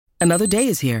Another day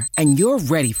is here, and you're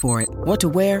ready for it. What to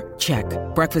wear? Check.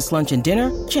 Breakfast, lunch, and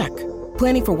dinner? Check.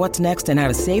 Planning for what's next and how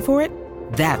to save for it?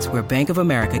 That's where Bank of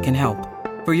America can help.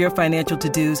 For your financial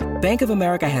to-dos, Bank of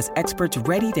America has experts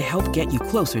ready to help get you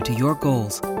closer to your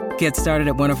goals. Get started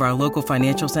at one of our local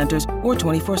financial centers or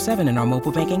 24/7 in our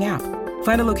mobile banking app.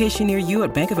 Find a location near you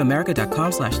at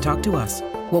bankofamerica.com/talktous.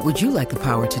 What would you like the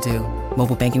power to do?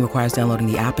 Mobile banking requires downloading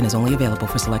the app and is only available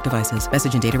for select devices.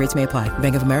 Message and data rates may apply.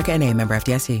 Bank of America N.A., member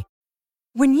FDIC.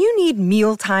 When you need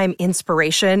mealtime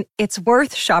inspiration, it's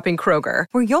worth shopping Kroger,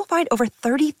 where you'll find over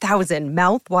 30,000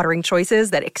 mouth-watering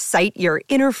choices that excite your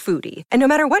inner foodie. And no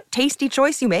matter what tasty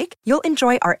choice you make, you'll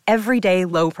enjoy our everyday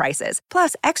low prices,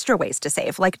 plus extra ways to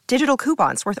save, like digital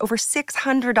coupons worth over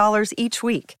 $600 each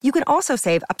week. You can also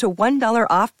save up to $1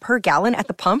 off per gallon at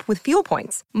the pump with fuel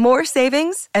points. More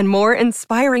savings and more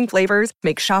inspiring flavors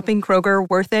make shopping Kroger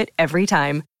worth it every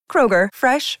time. Kroger,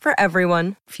 fresh for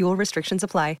everyone. Fuel restrictions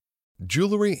apply.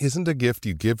 Jewelry isn't a gift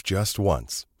you give just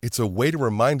once. It's a way to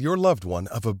remind your loved one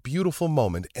of a beautiful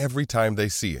moment every time they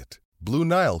see it. Blue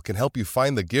Nile can help you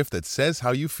find the gift that says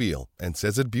how you feel and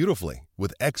says it beautifully,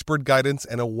 with expert guidance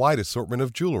and a wide assortment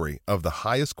of jewelry of the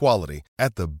highest quality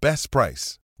at the best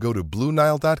price. Go to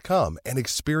BlueNile.com and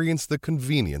experience the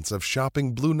convenience of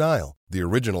shopping Blue Nile, the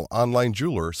original online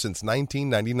jeweler since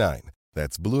 1999.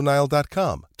 That's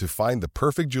BlueNile.com to find the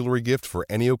perfect jewelry gift for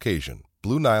any occasion.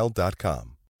 BlueNile.com.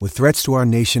 With threats to our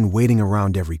nation waiting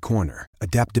around every corner,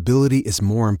 adaptability is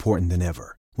more important than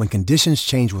ever. When conditions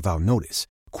change without notice,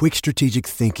 quick strategic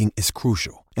thinking is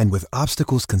crucial. And with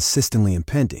obstacles consistently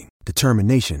impending,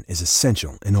 determination is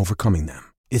essential in overcoming them.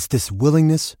 It's this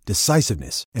willingness,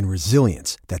 decisiveness, and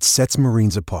resilience that sets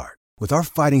Marines apart. With our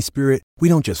fighting spirit, we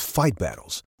don't just fight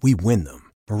battles, we win them.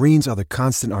 Marines are the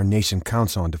constant our nation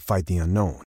counts on to fight the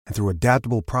unknown. And through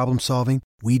adaptable problem solving,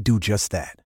 we do just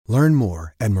that. Learn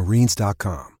more at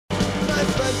marines.com. My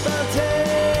football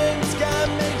team's got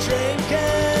me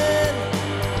drinking.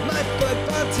 My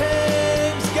football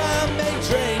team's got me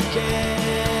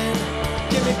drinking.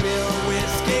 Give me beer,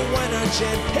 whiskey, wine or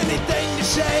gin. Anything to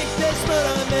shake this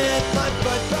mood I'm in. My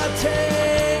football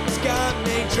team's got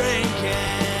me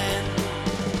drinking.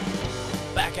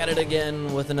 Back at it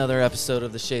again with another episode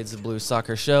of the Shades of Blue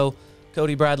Soccer Show.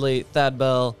 Cody Bradley, Thad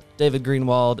Bell, David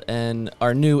Greenwald, and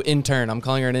our new intern. I'm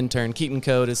calling her an intern. Keaton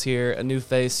Code is here, a new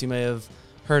face. You may have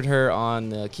heard her on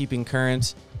the Keeping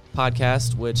Current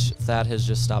podcast, which Thad has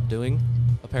just stopped doing,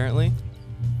 apparently.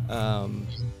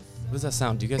 What does that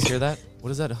sound? Do you guys hear that? What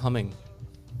is that humming?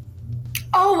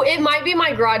 Oh, it might be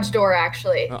my garage door,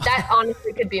 actually. Oh. That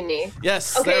honestly could be me.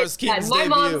 Yes, okay, that was Keaton's my debut.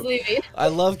 Mom's leaving. I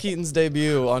love Keaton's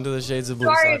debut onto the Shades of Blue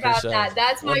Sorry Soccer about Show. that.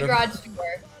 That's my Wonderful. garage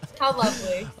door. How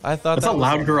lovely. I thought That's that a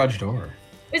loud garage door.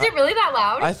 Is it really that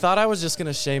loud? I thought I was just going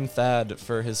to shame Thad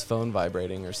for his phone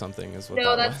vibrating or something. Is what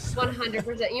No, that that's was.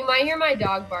 100%. You might hear my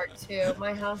dog bark, too.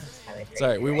 My house is kind of crazy.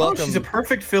 Sorry, we right? welcome. She's a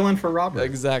perfect fill-in for Robert.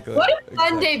 Exactly. What a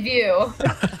fun exactly. debut.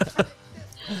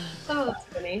 Oh, that's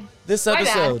funny. This My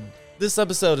bad.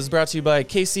 episode is brought to you by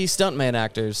KC Stuntman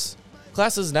Actors.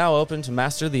 Class is now open to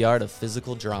master the art of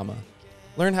physical drama.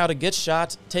 Learn how to get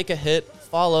shot, take a hit,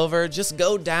 fall over, just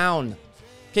go down.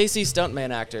 KC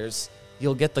Stuntman Actors.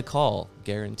 You'll get the call,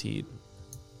 guaranteed.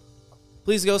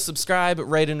 Please go subscribe,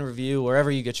 rate, and review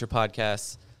wherever you get your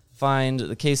podcasts. Find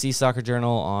the KC Soccer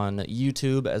Journal on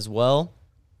YouTube as well.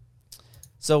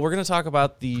 So we're going to talk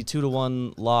about the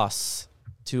 2-1 loss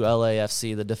to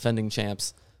LAFC, the defending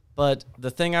champs. But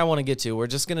the thing I want to get to, we're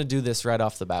just going to do this right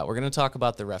off the bat. We're going to talk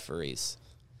about the referees.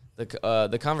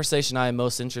 The conversation I am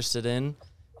most interested in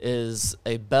is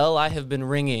a bell I have been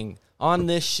ringing on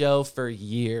this show for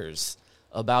years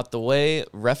about the way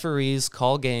referees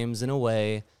call games in a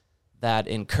way that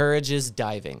encourages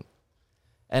diving.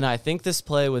 And I think this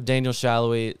play with Daniel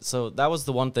Shalhoub, so that was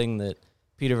the one thing that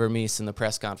Peter Vermees in the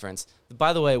press conference,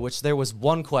 by the way, which there was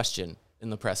one question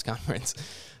in the press conference.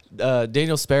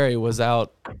 Daniel Sperry was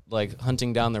out like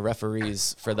hunting down the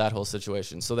referees for that whole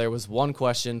situation. So there was one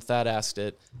question, Thad asked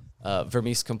it,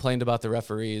 Vermees complained about the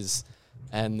referees,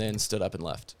 and then stood up and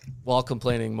left while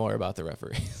complaining more about the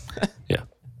referees. Yeah.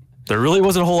 There really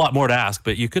wasn't a whole lot more to ask,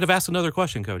 but you could have asked another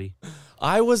question, Cody.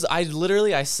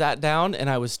 I sat down and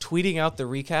I was tweeting out the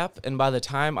recap, and by the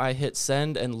time I hit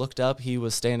send and looked up, he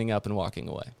was standing up and walking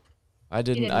away. I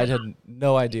had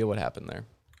no idea what happened there.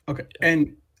 Okay.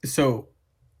 And so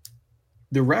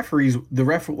the ref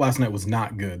last night was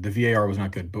not good. The VAR was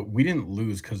not good, but we didn't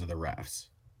lose because of the refs.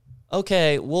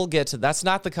 Okay, we'll get to that's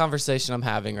not the conversation I'm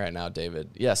having right now,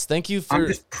 David. Yes, thank you for I'm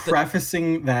just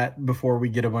prefacing that before we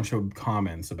get a bunch of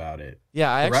comments about it.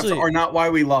 Yeah, the refs are not why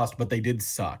we lost, but they did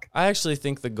suck. I actually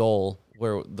think the goal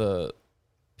where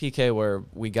PK where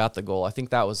we got the goal. I think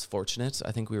that was fortunate.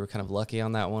 I think we were kind of lucky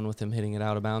on that one with him hitting it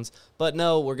out of bounds. But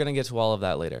no, we're going to get to all of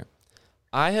that later.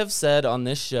 I have said on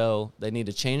this show they need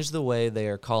to change the way they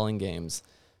are calling games.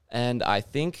 And I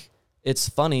think it's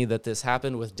funny that this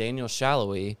happened with Daniel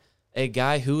Shallowy, a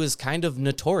guy who is kind of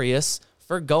notorious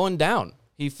for going down.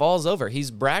 He falls over.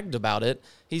 He's bragged about it.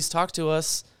 He's talked to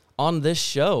us on this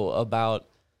show about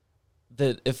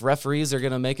that if referees are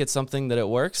going to make it something that it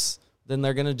works, then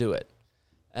they're going to do it.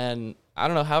 And I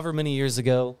don't know, however many years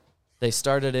ago, they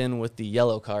started in with the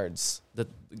yellow cards, that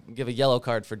give a yellow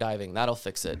card for diving. That'll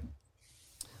fix it.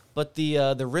 But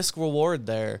the risk reward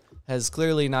there has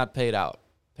clearly not panned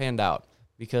out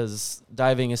because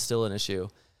diving is still an issue.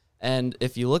 And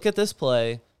if you look at this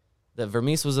play that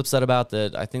Vermees was upset about,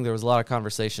 that I think there was a lot of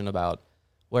conversation about,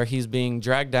 where he's being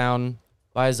dragged down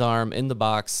by his arm in the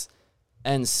box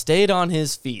and stayed on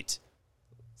his feet.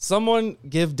 Someone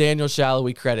give Daniel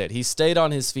Shallowy credit. He stayed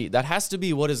on his feet. That has to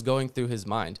be what is going through his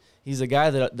mind. He's a guy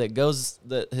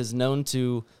that is known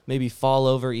to maybe fall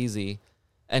over easy,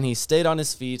 and he stayed on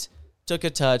his feet, took a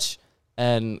touch,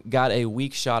 and got a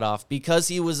weak shot off because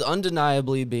he was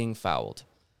undeniably being fouled.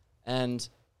 And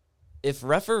if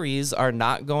referees are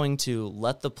not going to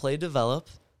let the play develop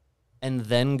and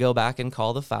then go back and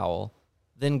call the foul,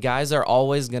 then guys are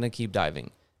always going to keep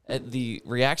diving. The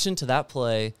reaction to that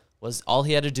play was all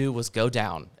he had to do was go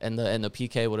down, and the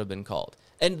PK would have been called.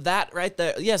 And that right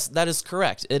there, yes, that is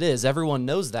correct. It is. Everyone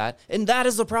knows that, and that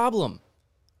is a problem.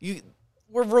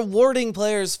 We're rewarding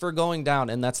players for going down,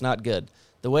 and that's not good.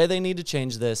 The way they need to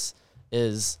change this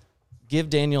is give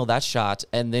Daniel that shot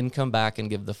and then come back and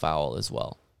give the foul as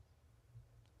well.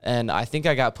 And I think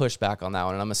I got pushback on that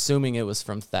one, and I'm assuming it was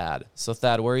from Thad. So,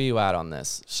 Thad, where are you at on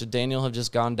this? Should Daniel have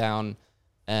just gone down,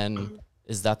 and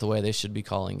is that the way they should be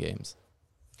calling games?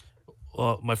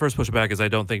 Well, my first pushback is I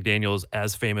don't think Daniel is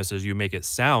as famous as you make it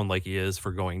sound like he is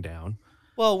for going down.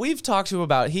 Well, we've talked to him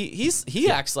about he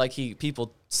acts like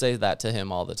people say that to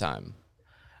him all the time.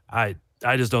 I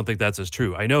just don't think that's as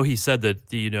true. I know he said that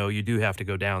you do have to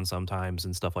go down sometimes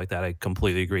and stuff like that. I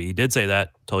completely agree. He did say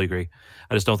that. Totally agree.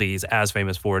 I just don't think he's as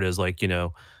famous for it as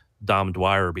Dom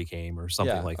Dwyer became or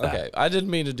something like that. Okay, I didn't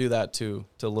mean to do that to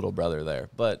little brother there,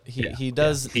 but he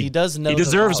does know he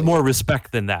deserves more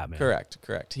respect than that, man.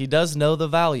 Correct. He does know the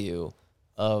value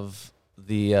of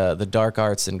the dark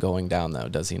arts and going down, though,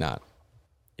 does he not?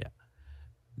 Yeah.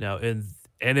 Now,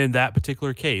 in that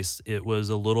particular case, it was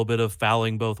a little bit of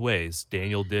fouling both ways.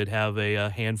 Daniel did have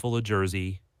a handful of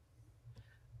jersey.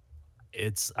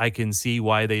 I can see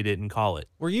why they didn't call it.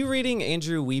 Were you reading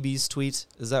Andrew Wiebe's tweet?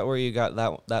 Is that where you got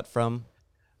that from?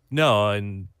 No,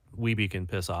 and Wiebe can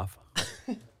piss off.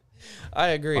 I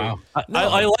agree. Wow.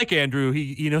 I like Andrew.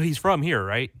 He's from here,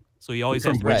 right? So he always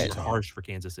has to be harsh for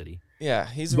Kansas City. Yeah,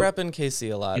 he's repping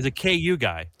KC a lot. He's a KU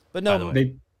guy. But no,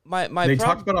 they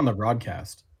talked about on the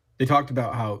broadcast. They talked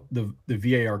about how the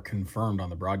VAR confirmed on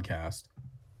the broadcast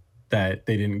that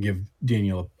they didn't give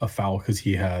Daniel a foul because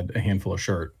he had a handful of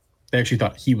shirt. They actually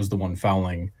thought he was the one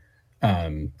fouling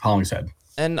Hollingshead.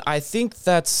 And I think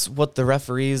that's what the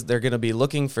referees, they're going to be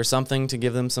looking for something to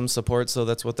give them some support, so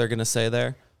that's what they're going to say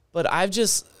there. But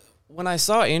when I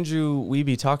saw Andrew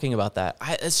Wiebe talking about that,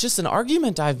 it's just an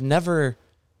argument I've never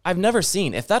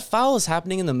seen. If that foul is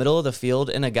happening in the middle of the field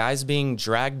and a guy's being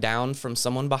dragged down from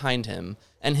someone behind him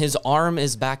and his arm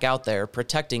is back out there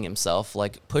protecting himself,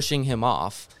 like pushing him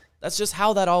off, that's just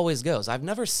how that always goes. I've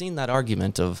never seen that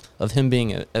argument of him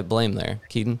being at blame there.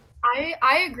 Keaton?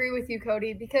 I agree with you,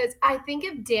 Cody, because I think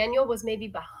if Daniel was maybe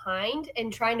behind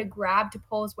and trying to grab to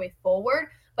pull his way forward,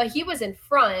 but he was in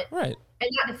front, right? And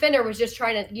that defender was just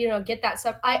trying to, get that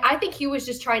stuff. I think he was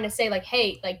just trying to say, like,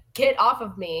 hey, like, get off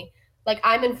of me. Like,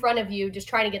 I'm in front of you, just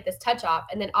trying to get this touch off.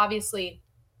 And then obviously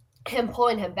him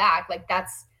pulling him back, like,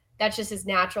 that's just his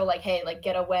natural, like, hey, like,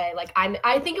 get away. Like,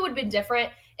 I think it would have been different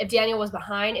if Daniel was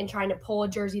behind and trying to pull a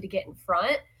jersey to get in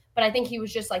front. But I think he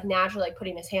was just, like, naturally, like,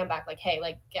 putting his hand back, like, hey,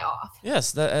 like, get off.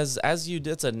 Yes, that as you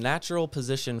did, it's a natural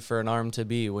position for an arm to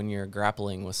be when you're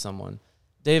grappling with someone.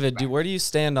 David, where do you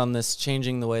stand on this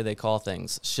changing the way they call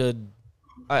things?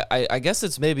 I guess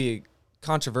it's maybe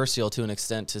controversial to an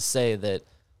extent to say that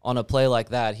on a play like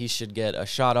that, he should get a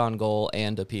shot on goal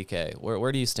and a PK.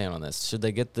 Where do you stand on this? Should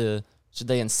they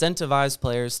incentivize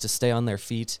players to stay on their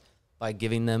feet by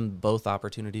giving them both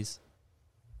opportunities?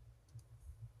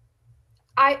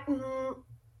 I feel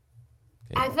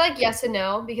like yes and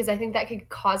no, because I think that could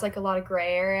cause like a lot of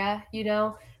gray area,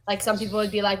 Like some people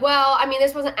would be like, well, I mean,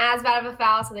 this wasn't as bad of a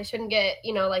foul, so they shouldn't get,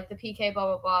 like the PK, blah,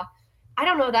 blah, blah. I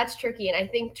don't know. That's tricky. And I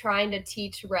think trying to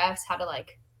teach refs how to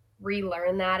like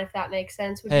relearn that, if that makes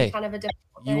sense, would be kind of a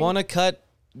difficult thing. You want to cut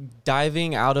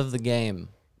diving out of the game.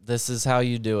 This is how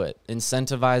you do it.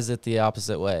 Incentivize it the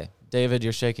opposite way. David,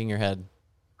 you're shaking your head.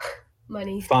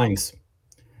 Money. Fines.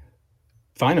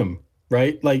 Fine him,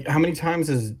 right? Like, how many times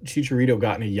has Chicharito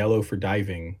gotten a yellow for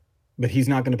diving, but he's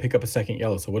not going to pick up a second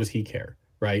yellow, so what does he care,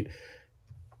 right?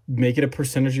 Make it a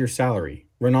percentage of your salary.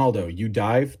 Ronaldo, you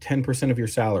dive, 10% of your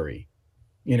salary.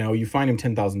 You find him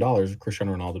 $10,000,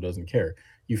 Cristiano Ronaldo doesn't care.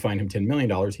 You find him $10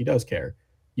 million, he does care.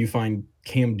 You find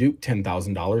Cam Duke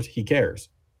 $10,000, he cares.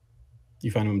 You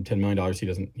find him $10 million,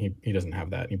 he doesn't have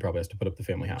that. He probably has to put up the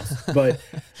family house. But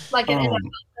Like an NFL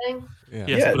thing.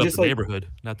 Yeah, put up the neighborhood,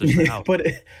 not the house. But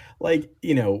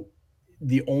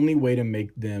the only way to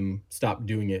make them stop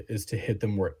doing it is to hit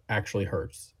them where it actually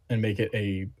hurts and make it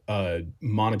a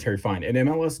monetary fine. And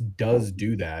MLS does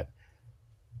do that,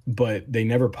 but they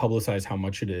never publicize how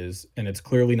much it is, and it's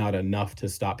clearly not enough to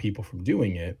stop people from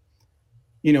doing it.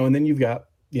 And then you've got,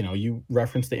 you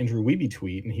referenced the Andrew Wiebe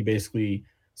tweet, and he basically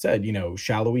said,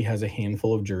 Shallowy has a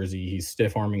handful of jersey. He's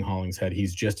stiff-arming Hollingshead.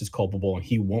 He's just as culpable, and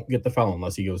he won't get the foul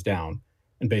unless he goes down.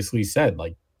 And basically said,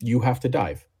 you have to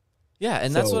dive. Yeah,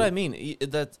 and that's what I mean.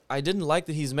 That I didn't like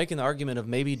that he's making the argument of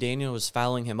maybe Daniel was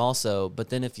fouling him also, but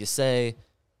then if you say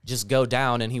just go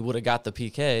down and he would have got the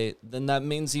PK, then that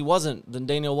means then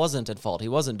Daniel wasn't at fault. He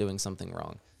wasn't doing something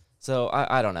wrong. So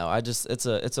I don't know.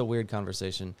 It's a weird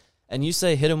conversation. And you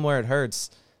say hit him where it hurts.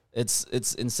 It's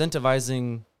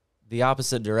incentivizing the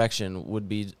opposite direction would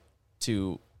be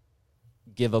to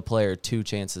give a player 2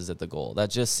 chances at the goal. That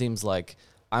just seems like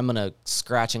I'm going to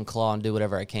scratch and claw and do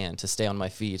whatever I can to stay on my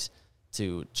feet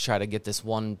to try to get this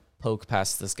one poke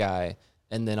past this guy,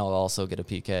 and then I'll also get a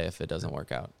PK if it doesn't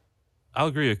work out. I'll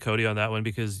agree with Cody on that one,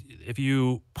 because if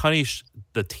you punish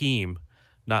the team,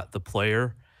 not the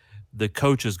player, the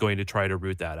coach is going to try to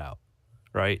root that out,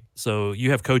 right? So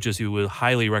you have coaches who will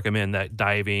highly recommend that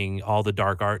diving, all the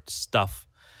dark art stuff,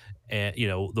 and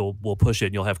we'll push it,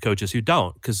 and you'll have coaches who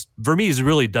don't, because Vermees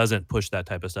really doesn't push that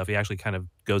type of stuff. He actually kind of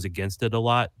goes against it a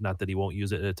lot. Not that he won't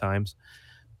use it at times,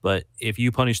 but if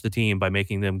you punish the team by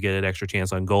making them get an extra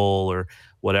chance on goal or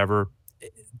whatever,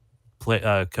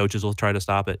 coaches will try to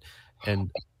stop it.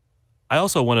 And I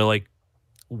also want to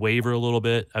waver a little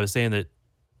bit. I was saying that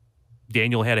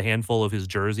Daniel had a handful of his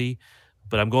jersey,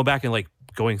 but I'm going back and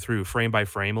going through frame by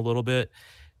frame a little bit.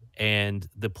 And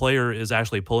the player is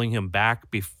actually pulling him back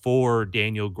before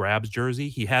Daniel grabs jersey.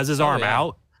 He has his arm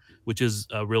out, which is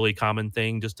a really common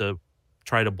thing, just to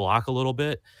try to block a little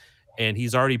bit. And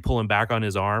he's already pulling back on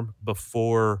his arm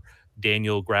before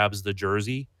Daniel grabs the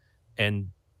jersey and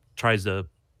tries to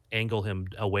angle him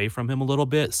away from him a little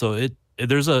bit. So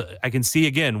I can see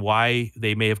again why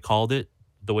they may have called it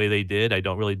the way they did. I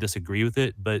don't really disagree with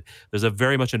it, but there's a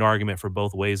very much an argument for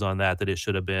both ways on that it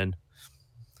should have been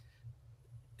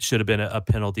a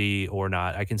penalty or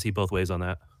not. I can see both ways on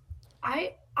that.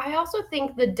 I also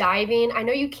think the diving, I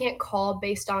know you can't call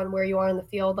based on where you are in the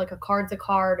field, a card's a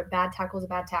card, a bad tackle is a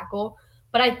bad tackle.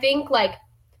 But I think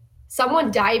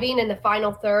someone diving in the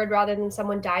final third rather than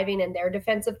someone diving in their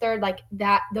defensive third,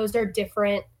 those are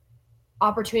different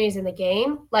opportunities in the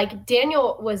game.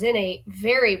 Daniel was in a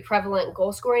very prevalent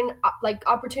goal scoring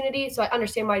opportunity, so I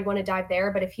understand why you'd want to dive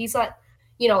there. But if he's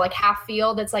half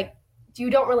field, it's you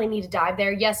don't really need to dive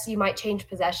there. Yes, you might change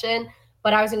possession,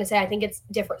 but I was going to say I think it's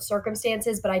different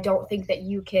circumstances, but I don't think that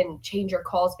you can change your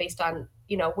calls based on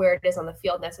where it is on the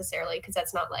field necessarily, because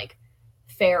that's not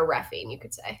fair reffing, you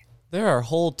could say. There are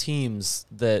whole teams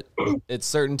that at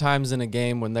certain times in a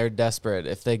game when they're desperate,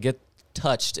 if they get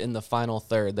touched in the final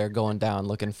third, they're going down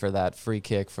looking for that free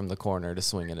kick from the corner to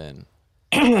swing it in.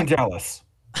 Dallas.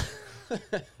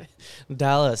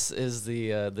 Dallas is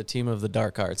the team of the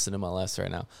dark arts in MLS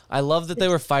right now. I love that they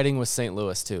were fighting with St.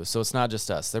 Louis too, so it's not just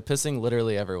us. They're pissing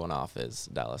literally everyone off is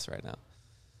Dallas right now.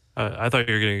 I thought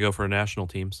you were going to go for national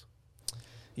teams.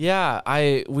 Yeah,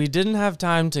 we didn't have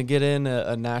time to get in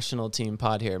a national team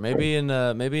pod here. Maybe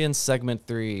in segment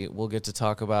 3 we'll get to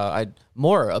talk about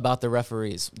more about the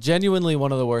referees. Genuinely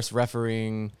one of the worst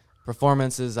refereeing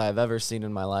performances I've ever seen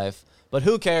in my life. But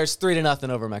who cares? 3-0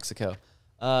 over Mexico.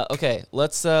 Okay,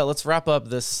 let's wrap up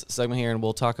this segment here, and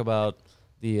we'll talk about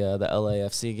the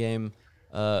LAFC game.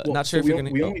 Not sure if you're going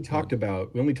to. We only talked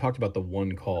about the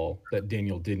one call that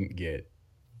Daniel didn't get.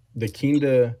 The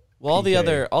Kinda. Well, all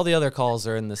the other calls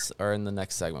are in the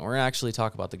next segment. We're gonna actually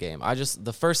talk about the game.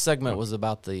 The first segment was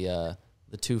about the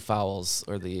 2 fouls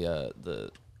or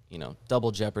the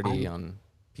double jeopardy on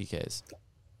PKs.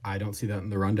 I don't see that in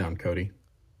the rundown, Cody.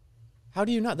 How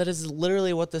do you not? That is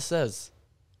literally what this says.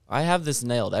 I have this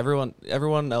nailed.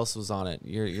 Everyone else was on it.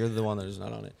 You're the one that is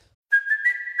not on it.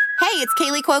 Hey, it's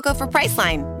Kaylee Cuoco for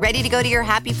Priceline. Ready to go to your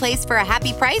happy place for a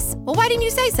happy price? Well, why didn't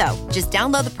you say so? Just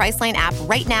download the Priceline app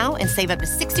right now and save up to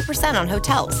 60% on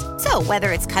hotels. So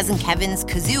whether it's Cousin Kevin's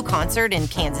Kazoo Concert in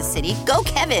Kansas City, go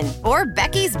Kevin, or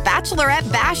Becky's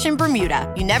Bachelorette Bash in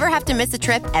Bermuda, you never have to miss a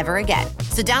trip ever again.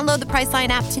 So download the Priceline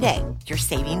app today. Your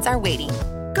savings are waiting.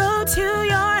 Go to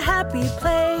your happy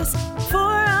place for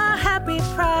a happy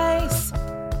price.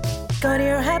 Go to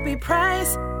your happy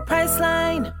price,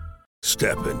 Priceline.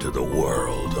 Step into the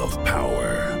world of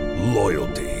power,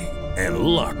 loyalty, and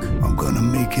luck. I'm gonna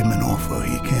make him an offer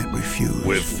he can't refuse.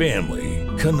 With family,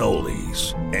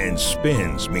 cannolis, and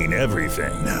spins mean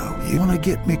everything. Now, you wanna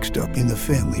get mixed up in the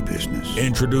family business.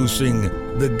 Introducing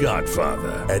The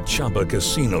Godfather at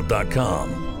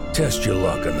ChumbaCasino.com. Test your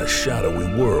luck in the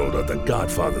shadowy world of The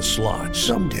Godfather slot.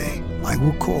 Someday, I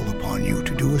will call upon you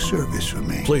to do a service for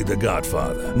me. Play The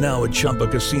Godfather, now at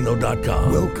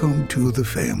ChumbaCasino.com. Welcome to the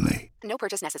family. No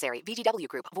purchase necessary. VGW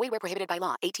Group. Void where prohibited by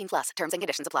law. 18 plus. Terms and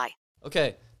conditions apply.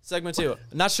 Okay, segment 2.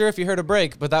 Not sure if you heard a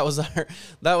break, but that was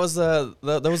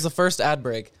the first ad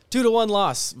break. 2-1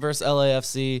 loss versus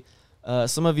LAFC.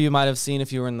 Some of you might have seen,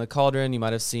 if you were in the Cauldron, you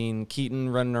might have seen Keaton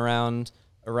running around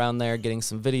there getting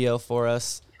some video for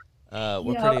us.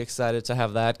 We're pretty excited to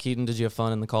have that. Keaton, did you have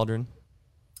fun in the Cauldron?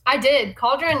 I did.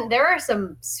 Cauldron, there are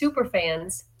some super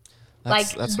fans.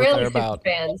 That's really what they're super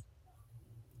fans.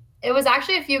 It was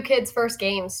actually a few kids' first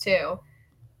games too.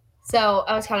 So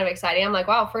I was kind of exciting. I'm like,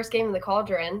 wow, first game in the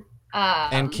Cauldron.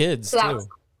 And kids too.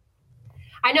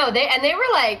 I know they were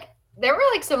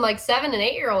like some 7 and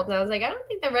 8 year olds, and I was like, I don't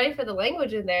think they're ready for the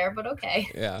language in there, but okay.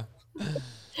 Yeah.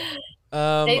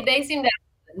 They seem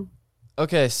to.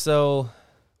 Okay, so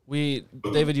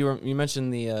David, you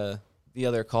mentioned the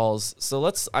other calls.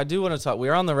 So I do want to talk.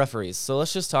 We're on the referees, so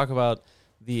let's just talk about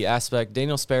the aspect.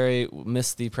 Daniel Sperry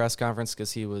missed the press conference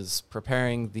because he was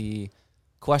preparing the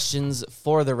questions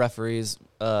for the referees.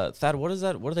 Thad, what is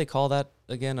that? What do they call that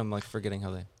again? I'm forgetting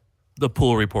how they. The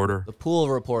pool reporter. The pool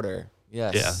reporter.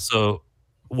 Yes. Yeah. So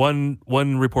one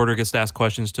reporter gets to ask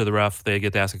questions to the ref. They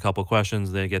get to ask a couple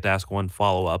questions. They get to ask one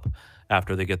follow up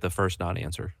after they get the first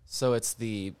non-answer. So it's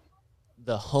the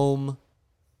home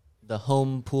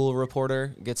pool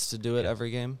reporter gets to do it every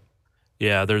game.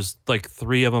 Yeah, there's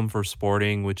 3 of them for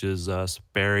Sporting, which is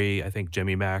Sperry, I think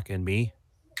Jimmy Mack, and me.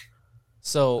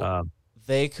 So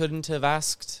they couldn't have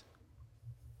asked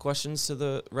questions to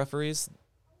the referees?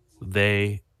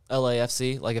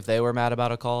 LAFC, if they were mad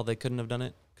about a call, they couldn't have done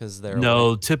it because they're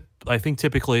I think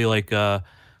typically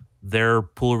their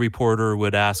pool reporter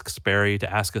would ask Sperry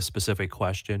to ask a specific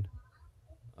question.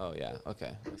 Oh yeah,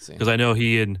 okay. Let's see. Because I know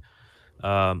he and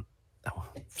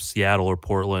Seattle or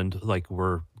Portland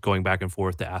were going back and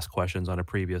forth to ask questions on a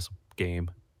previous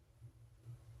game.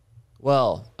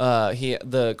 Well,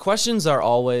 the questions are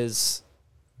always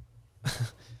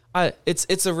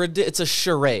it's a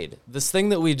charade. This thing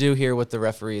that we do here with the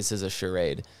referees is a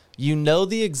charade. You know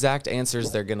the exact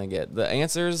answers they're going to get. The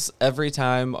answers every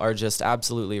time are just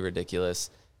absolutely ridiculous.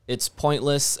 It's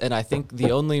pointless, and I think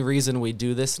the only reason we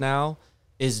do this now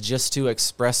is just to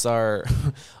express our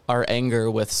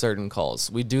anger with certain calls.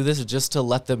 We do this just to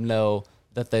let them know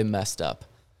that they messed up.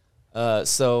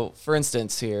 So, for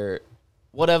instance here,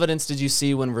 what evidence did you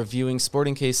see when reviewing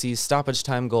Sporting KC's stoppage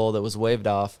time goal that was waved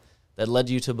off that led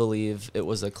you to believe it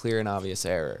was a clear and obvious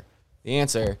error? The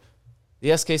answer,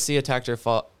 the SKC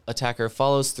attacker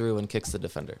follows through and kicks the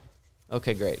defender.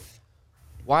 Okay, great.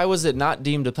 Why was it not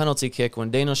deemed a penalty kick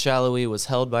when Daniel Shalhoub was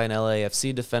held by an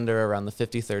LAFC defender around the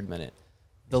 53rd minute?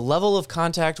 The level of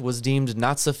contact was deemed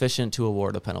not sufficient to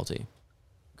award a penalty.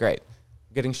 Great.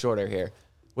 Getting shorter here.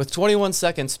 With 21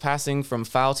 seconds passing from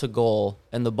foul to goal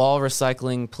and the ball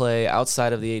recycling play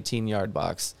outside of the 18-yard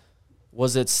box,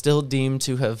 was it still deemed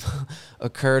to have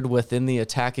occurred within the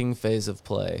attacking phase of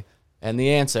play? And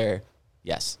the answer,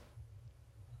 yes.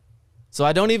 So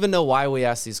I don't even know why we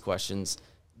ask these questions.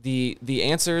 The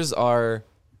answers are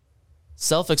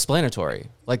self-explanatory.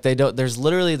 There's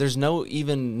no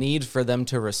even need for them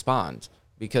to respond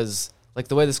because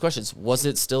the way this question is, was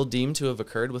it still deemed to have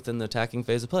occurred within the attacking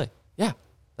phase of play? Yeah.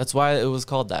 That's why it was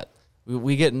called that.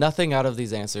 We get nothing out of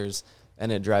these answers,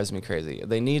 and it drives me crazy.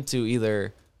 They need to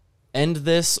either end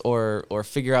this or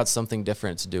figure out something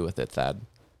different to do with it, Thad.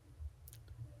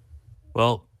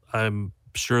 Well, I'm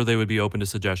sure they would be open to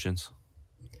suggestions.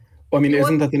 Well, I mean,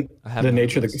 isn't that the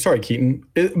nature of the... Sorry, Keaton.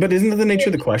 But isn't that the nature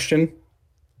of the question?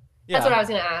 Yeah. That's what I was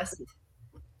going to ask.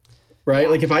 Right?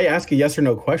 Yeah. If I ask a yes or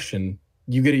no question,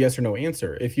 you get a yes or no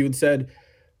answer. If you had said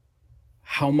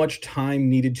how much time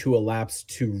needed to elapse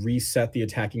to reset the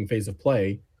attacking phase of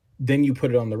play, then you put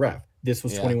it on the ref. This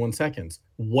was 21 seconds.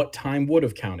 What time would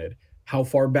have counted? how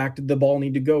far back did the ball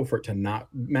need to go for it to not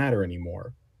matter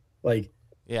anymore? Like,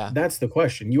 Yeah. that's the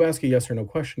question. You ask a yes or no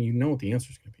question, you know what the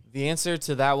answer is going to be. The answer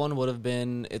to that one would have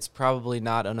been, it's probably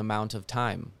not an amount of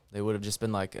time. They would have just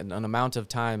been like, an amount of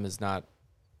time is not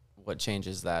what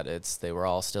changes that. It's they were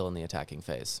all still in the attacking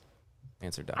phase.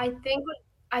 Answer done.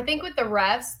 I think with the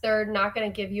refs, they're not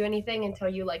going to give you anything until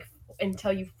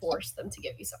you force them to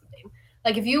give you something.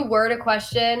 Like if you word a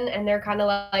question and they're kind of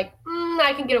like,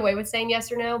 I can get away with saying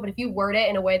yes or no, but if you word it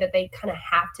in a way that they kind of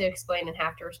have to explain and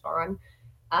have to respond,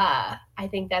 I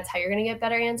think that's how you're going to get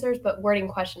better answers. But wording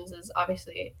questions is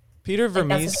obviously Peter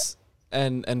Vermees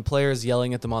and players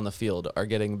yelling at them on the field are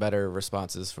getting better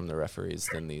responses from the referees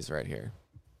than these right here.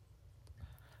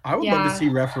 I would love to see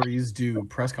referees do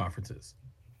press conferences.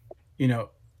 You know,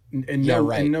 and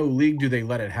no league do they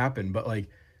let it happen, but like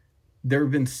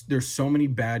there's so many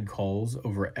bad calls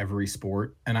over every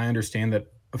sport, and I understand that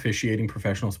officiating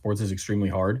professional sports is extremely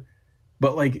hard,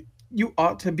 but like you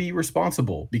ought to be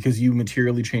responsible because you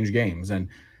materially change games. And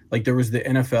like there was the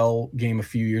NFL game a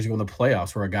few years ago in the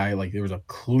playoffs where a guy, like there was a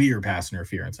clear pass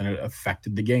interference and it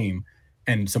affected the game,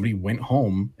 and somebody went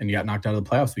home and he got knocked out of the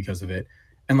playoffs because of it.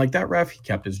 And like that ref, he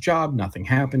kept his job, nothing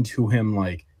happened to him,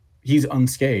 like he's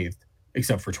unscathed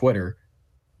except for Twitter.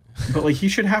 But like he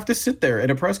should have to sit there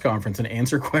at a press conference and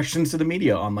answer questions to the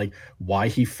media on like why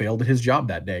he failed at his job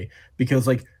that day. Because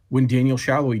like when Daniel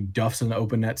Shallowy duffs an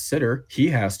open net sitter, he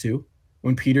has to.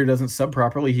 When Peter doesn't sub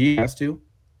properly, he has to.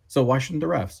 So why shouldn't the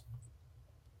refs?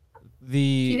 Do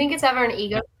you think it's ever an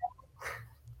ego?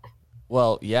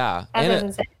 Well, yeah.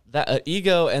 That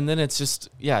ego, and then it's just,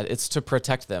 it's to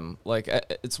protect them. Like,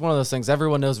 it's one of those things.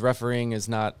 Everyone knows refereeing is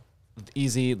not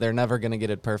easy. They're never going to get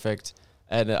it perfect.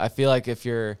 And I feel like if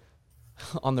you're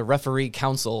on the referee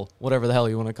council, whatever the hell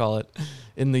you want to call it,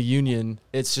 in the union,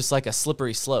 it's just like a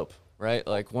slippery slope, right?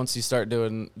 Like once you start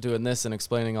doing this and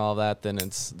explaining all that, then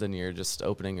you're just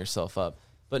opening yourself up.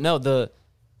 But no, the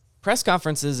press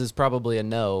conferences is probably a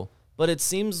no, but it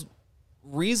seems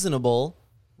reasonable.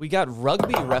 We got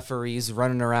rugby referees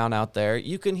running around out there.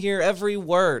 You can hear every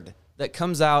word that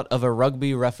comes out of a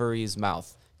rugby referee's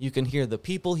mouth. You can hear the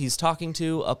people he's talking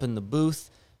to up in the booth.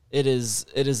 It is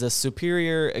a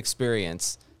superior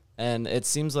experience, and it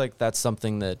seems like that's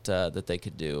something that they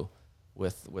could do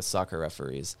with soccer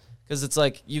referees, because it's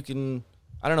like you can,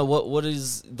 I don't know what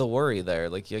is the worry there.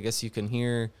 Like I guess you can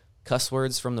hear cuss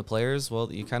words from the players. Well,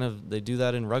 they do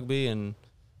that in rugby, and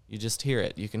you just hear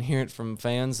it. You can hear it from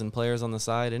fans and players on the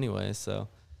side anyway. So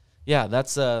yeah,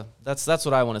 that's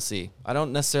what I want to see. I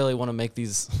don't necessarily want to make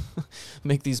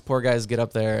these poor guys get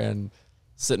up there and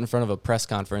sit in front of a press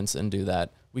conference and do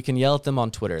that. We can yell at them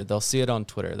on Twitter. They'll see it on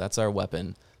Twitter. That's our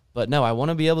weapon. But no, I want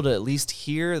to be able to at least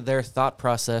hear their thought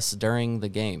process during the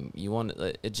game.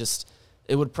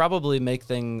 It would probably make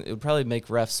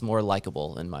refs more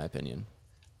likable, in my opinion.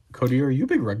 Cody, are you a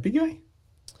big rugby guy?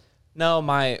 No,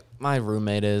 my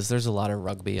roommate is. There's a lot of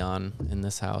rugby on in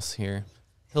this house here.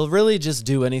 He'll really just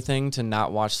do anything to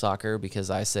not watch soccer because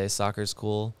I say soccer's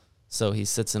cool. So he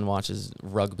sits and watches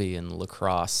rugby and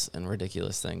lacrosse and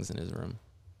ridiculous things in his room.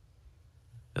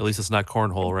 At least it's not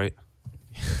cornhole, right?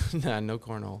 Nah, no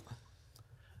cornhole.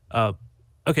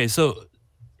 Okay, so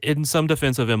in some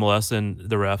defense of MLS and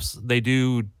the refs, they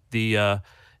do the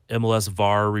MLS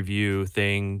VAR review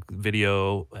thing,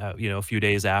 video, a few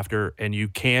days after, and you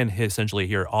can essentially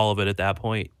hear all of it at that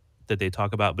point that they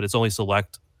talk about, but it's only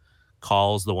select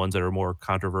calls, the ones that are more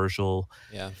controversial.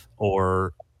 Yeah.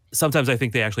 Or sometimes I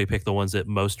think they actually pick the ones that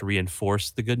most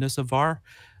reinforce the goodness of VAR.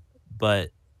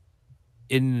 But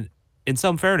in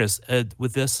some fairness,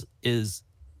 with this, is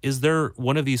there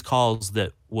one of these calls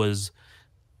that was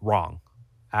wrong,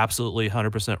 absolutely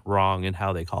 100% wrong in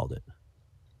how they called it?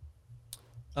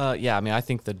 Yeah, I mean, I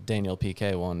think the Daniel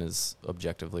PK one is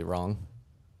objectively wrong.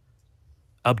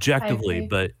 Objectively,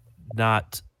 but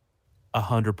not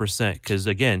 100%, because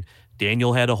again,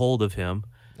 Daniel had a hold of him,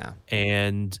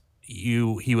 and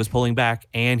he was pulling back,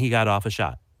 and he got off a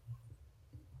shot.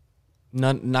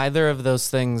 Neither of those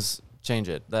things change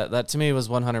it. That to me was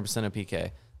 100% a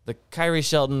PK. The Kyrie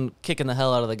Shelton kicking the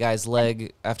hell out of the guy's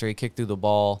leg after he kicked through the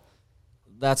ball,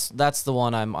 that's the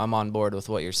one I'm on board with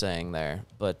what you're saying there.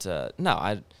 But no,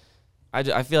 I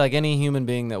feel like any human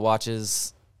being that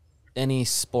watches any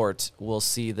sport will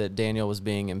see that Daniel was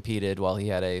being impeded while he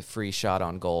had a free shot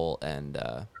on goal, and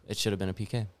it should have been a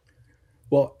PK.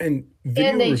 Well, and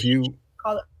video review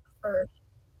call it first.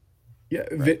 Yeah,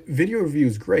 right. Video review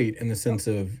is great in the sense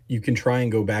of you can try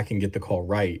and go back and get the call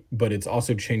right, but it's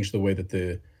also changed the way that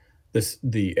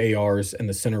the ARs and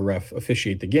the center ref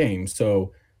officiate the game.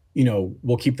 So,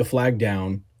 we'll keep the flag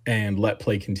down and let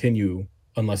play continue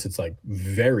unless it's like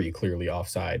very clearly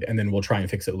offside, and then we'll try and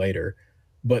fix it later.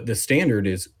 But the standard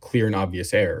is clear and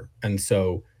obvious error. And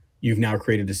so you've now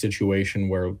created a situation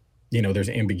where, there's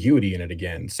ambiguity in it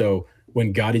again. So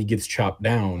when Gotti gets chopped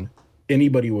down,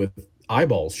 anybody with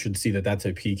eyeballs should see that that's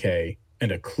a PK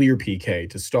and a clear PK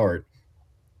to start.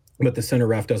 But the center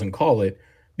ref doesn't call it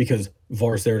because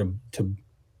VAR's there to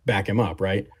back him up,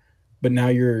 right? But now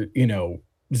you're,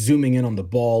 zooming in on the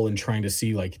ball and trying to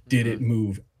see, like, did it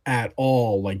move at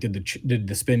all? Like, did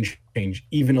the spin change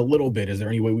even a little bit? Is there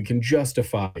any way we can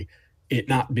justify it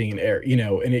not being an error?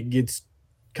 And it gets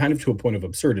kind of to a point of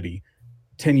absurdity.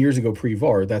 10 years ago,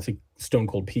 pre-VAR, that's a stone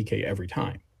cold PK every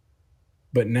time.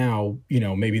 But now,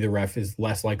 maybe the ref is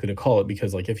less likely to call it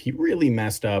because, like, if he really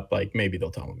messed up, like, maybe they'll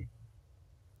tell him.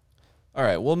 All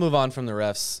right, we'll move on from the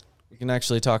refs. We can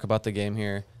actually talk about the game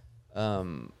here.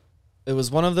 It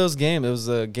was one of those games. It was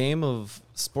a game of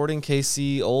Sporting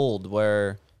KC old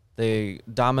where they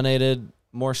dominated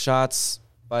more shots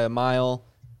by a mile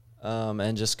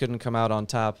and just couldn't come out on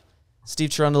top. Steve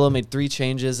Cherundolo made 3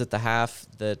 changes at the half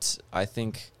that I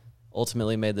think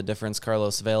ultimately made the difference.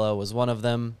 Carlos Vela was one of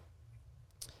them.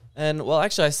 And, well,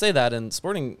 actually, I say that, and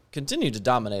Sporting continued to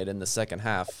dominate in the second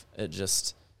half. It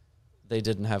just, they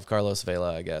didn't have Carlos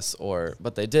Vela, I guess,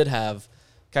 but they did have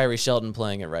Kyrie Shelton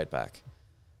playing at right back.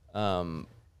 I'm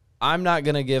not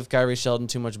going to give Kyrie Shelton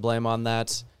too much blame on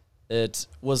that. It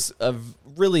was a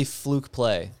really fluke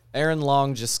play. Aaron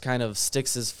Long just kind of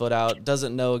sticks his foot out,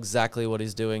 doesn't know exactly what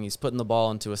he's doing. He's putting the ball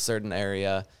into a certain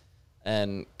area,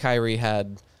 and Kyrie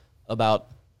had about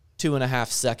 2.5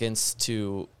 seconds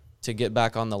to get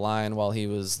back on the line while he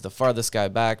was the farthest guy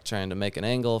back trying to make an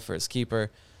angle for his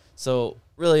keeper. So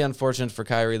really unfortunate for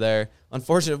Kyrie there.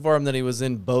 Unfortunate for him that he was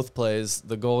in both plays.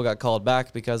 The goal got called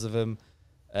back because of him,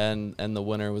 and the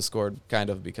winner was scored kind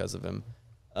of because of him.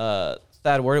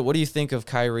 Thad, what do you think of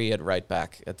Kyrie at right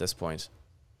back at this point?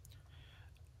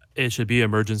 It should be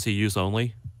emergency use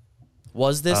only.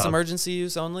 Was this emergency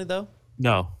use only, though?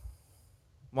 No.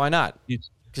 Why not?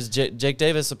 Because Jake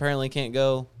Davis apparently can't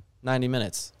go 90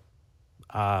 minutes.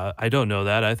 I don't know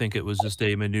that. I think it was just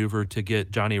a maneuver to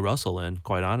get Johnny Russell in,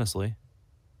 quite honestly.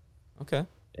 Okay.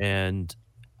 And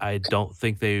I don't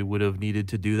think they would have needed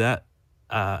to do that.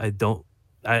 I don't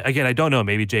know.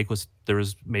 Maybe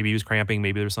maybe he was cramping.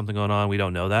 Maybe there was something going on. We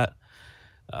don't know that.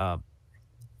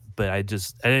 But I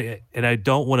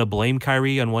don't want to blame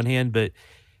Kyrie on one hand, but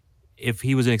if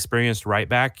he was an experienced right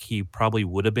back, he probably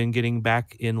would have been getting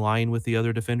back in line with the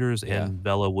other defenders, and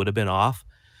Vela would have been off.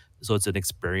 So it's an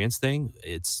experience thing.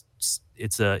 It's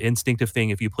an instinctive thing.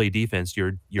 If you play defense,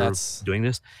 you're doing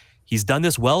this. He's done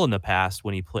this well in the past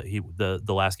when the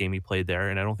last game he played there,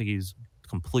 and I don't think he's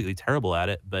completely terrible at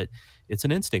it, but it's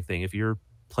an instinct thing. If you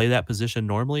play that position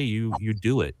normally, you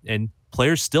do it. And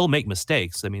players still make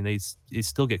mistakes. I mean, they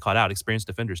still get caught out. Experienced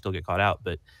defenders still get caught out.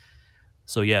 But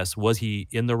so yes, was he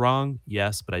in the wrong?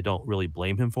 Yes, but I don't really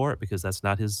blame him for it because that's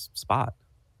not his spot.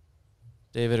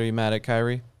 David, are you mad at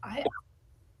Kyrie?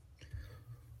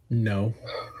 No.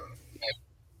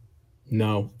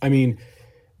 I mean,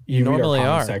 you normally read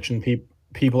our comment are. section.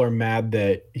 People are mad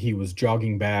that he was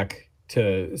jogging back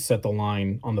to set the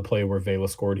line on the play where Vela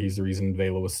scored. He's the reason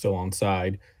Vela was still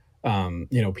onside.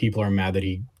 People are mad that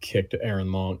he kicked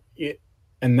Aaron Long.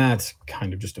 And that's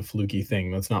kind of just a fluky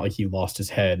thing. That's not like he lost his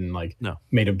head and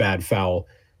made a bad foul.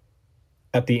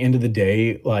 At the end of the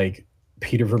day, like,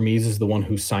 Peter Vermees is the one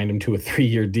who signed him to a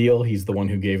 3-year deal. He's the one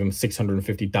who gave him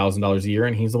 $650,000 a year,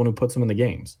 and he's the one who puts him in the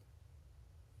games.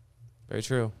 Very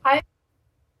true.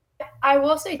 I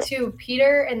will say, too,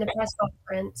 Peter in the press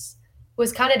conference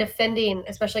was kind of defending,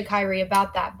 especially Kyrie,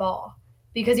 about that ball.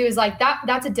 Because he was like,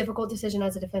 that's a difficult decision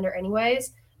as a defender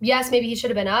anyways. Yes, maybe he should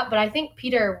have been up, but I think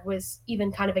Peter was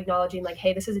even kind of acknowledging, like,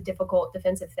 hey, this is a difficult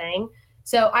defensive thing.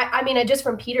 So, I mean, just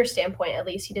from Peter's standpoint, at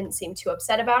least, he didn't seem too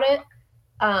upset about it.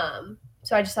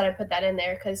 So I just thought I'd put that in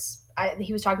there because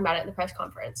he was talking about it in the press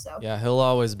conference. So yeah, he'll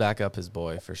always back up his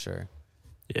boy for sure.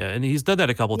 Yeah, and he's done that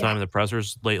a couple times in the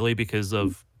pressers lately because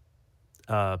of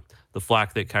the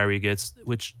flack that Kyrie gets,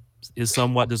 which is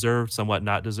somewhat deserved, somewhat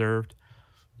not deserved.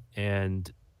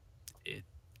 And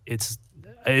it's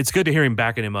good to hear him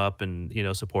backing him up and,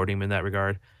 supporting him in that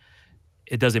regard.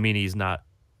 It doesn't mean he's not,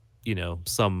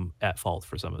 some at fault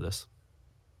for some of this.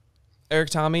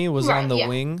 Eric Tommy was on the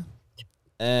wing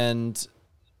and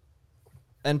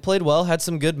played well, had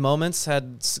some good moments,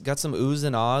 got some oohs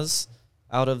and ahs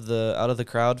out of the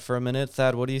crowd for a minute.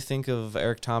 Thad, what do you think of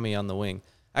Eric Tommy on the wing?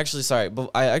 Actually, sorry, but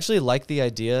I actually like the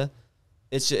idea.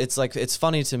 It's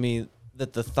funny to me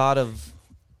that the thought of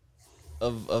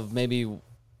maybe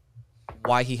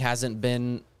why he hasn't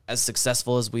been as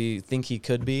successful as we think he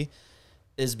could be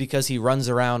is because he runs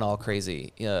around all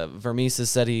crazy. Vermees has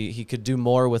said he could do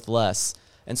more with less.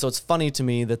 And so it's funny to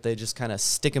me that they just kind of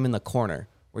stick him in the corner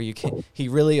where he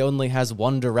really only has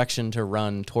one direction to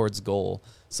run towards goal.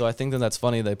 So I think that's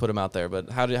funny they put him out there. But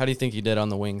how do you think he did on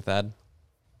the wing, Thad?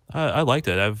 I liked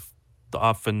it. I've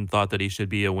often thought that he should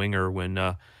be a winger when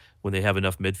they have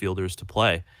enough midfielders to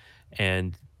play,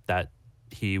 and that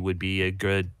he would be a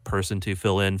good person to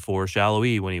fill in for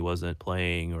Shallowy when he wasn't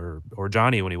playing, or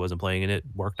Johnny when he wasn't playing, and it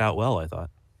worked out well, I thought.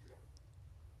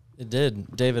 It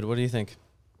did. David, what do you think?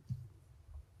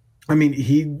 I mean,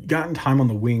 he gotten time on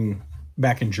the wing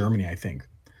back in Germany, I think.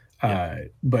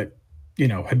 But,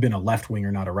 had been a left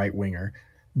winger, not a right winger.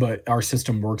 But our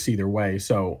system works either way.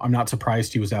 So I'm not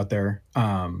surprised he was out there.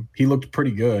 He looked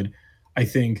pretty good, I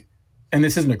think. And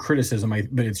this isn't a criticism,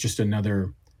 but it's just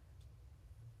another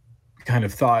kind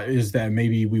of thought, is that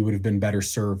maybe we would have been better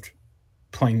served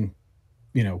playing,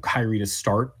 Kyrie to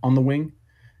start on the wing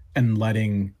and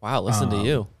letting. Wow, listen to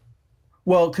you.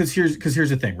 Well, because here's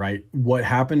the thing, right? What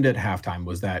happened at halftime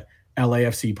was that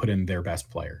LAFC put in their best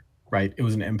player, right? It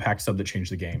was an impact sub that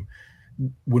changed the game.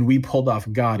 When we pulled off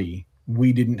Gotti,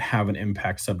 we didn't have an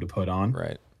impact sub to put on.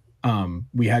 Right.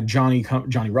 We had Johnny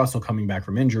Russell coming back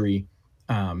from injury,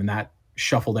 and that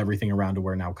shuffled everything around to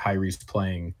where now Kyrie's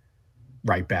playing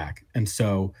right back. And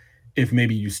so if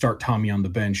maybe you start Tommy on the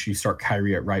bench, you start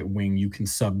Kyrie at right wing, you can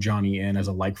sub Johnny in as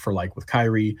a like for like with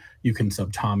Kyrie. You can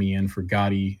sub Tommy in for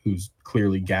Gotti, who's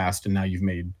clearly gassed, and now you've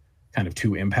made kind of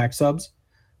two impact subs.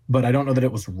 But I don't know that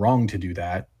it was wrong to do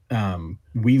that.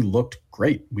 We looked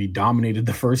great. We dominated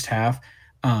the first half.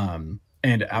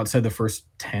 And outside the first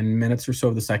 10 minutes or so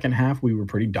of the second half, we were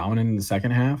pretty dominant in the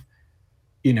second half.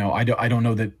 I don't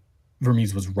know that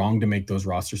Vermees was wrong to make those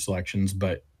roster selections,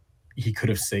 but he could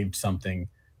have saved something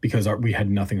because we had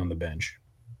nothing on the bench.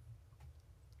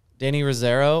 Danny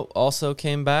Rosero also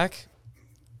came back,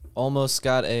 almost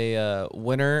got a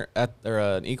winner or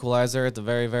an equalizer at the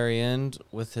very, very end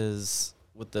with his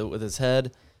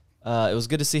head. It was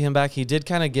good to see him back. He did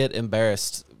kind of get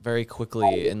embarrassed very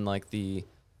quickly in like the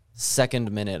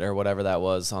second minute or whatever that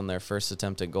was on their first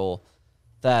attempt at goal.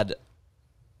 Thad,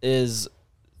 is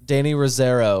Danny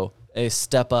Rosero a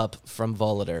step up from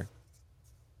Volader?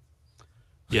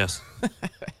 Yes.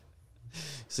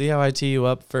 See how I tee you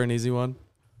up for an easy one,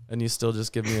 and you still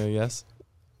just give me a yes?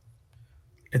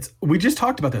 We just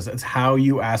talked about this. It's how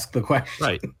you ask the question.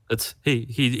 Right.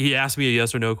 He asked me a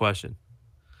yes or no question.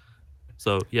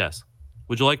 So yes.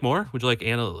 Would you like more? Would you like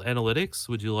analytics?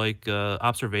 Would you like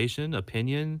observation,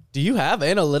 opinion? Do you have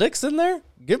analytics in there?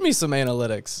 Give me some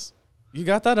analytics. You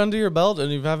got that under your belt and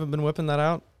you haven't been whipping that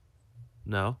out?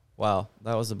 No. Wow,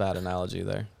 that was a bad analogy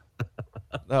there.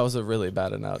 That was a really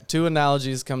bad analogy. Two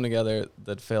analogies come together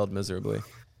that failed miserably.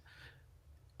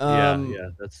 Yeah,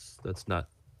 that's not.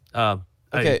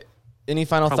 Okay, any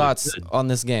final thoughts on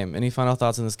this game? Any final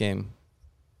thoughts on this game?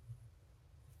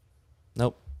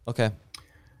 Nope. Okay.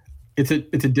 It's a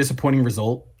disappointing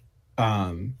result,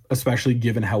 especially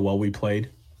given how well we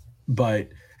played. But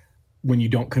when you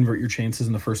don't convert your chances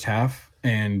in the first half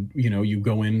and, you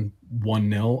go in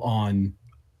 1-0 on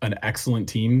an excellent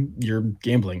team, you're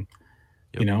gambling.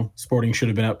 Yep. Sporting should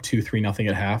have been up 2-3-0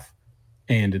 at half,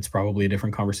 and it's probably a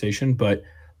different conversation. But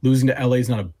losing to LA is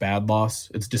not a bad loss.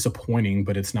 It's disappointing,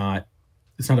 but it's not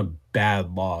a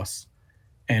bad loss.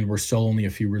 And we're still only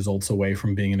a few results away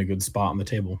from being in a good spot on the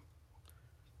table.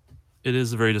 It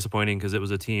is very disappointing because it was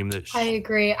a team that. I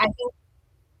agree. I think.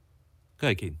 Go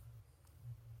ahead, Keaton.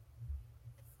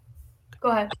 Go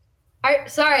ahead.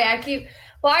 Sorry, I keep.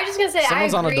 Well, I was just gonna say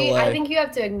Someone's I on a agree. delay. I think you have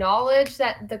to acknowledge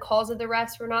that the calls of the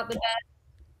refs were not the best.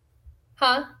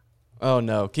 Huh? Oh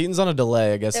no, Keaton's on a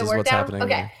delay. I guess is what's happening.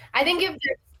 Okay, there. I think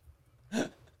if.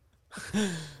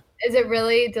 Is it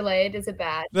really delayed? Is it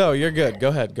bad? No, you're good. Go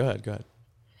ahead. Go ahead, Thad.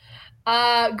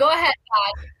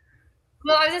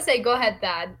 Well, I was gonna say, go ahead,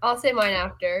 Thad. I'll say mine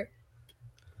after.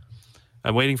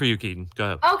 I'm waiting for you, Keaton. Go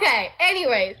ahead. Okay.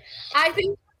 Anyways, I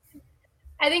think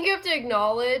you have to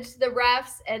acknowledge the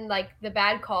refs and like the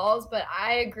bad calls, but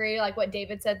I agree, like what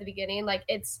David said at the beginning. Like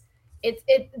it's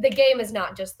the game is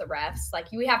not just the refs.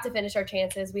 Like we have to finish our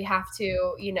chances. We have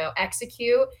to,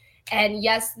 execute. And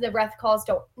yes, the ref calls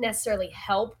don't necessarily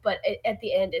help, but at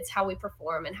the end, it's how we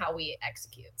perform and how we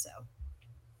execute. So.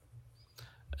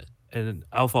 And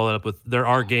I'll follow it up with, there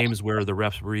are games where the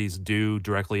referees do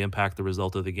directly impact the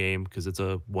result of the game because it's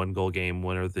a 1-goal game,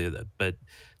 but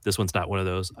this one's not one of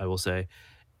those, I will say.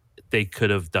 They could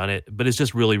have done it, but it's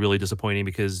just really, really disappointing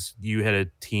because you had a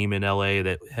team in LA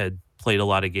that had played a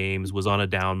lot of games, was on a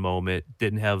down moment,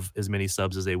 didn't have as many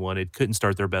subs as they wanted, couldn't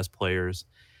start their best players.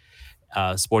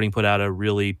 Sporting put out a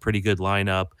really pretty good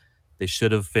lineup. They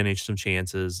should have finished some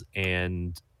chances,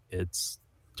 and it's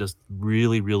just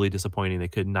really, really disappointing. They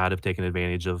could not have taken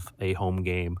advantage of a home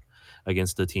game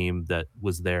against the team that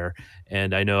was there.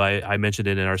 And I know I mentioned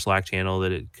it in our Slack channel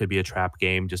that it could be a trap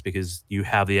game just because you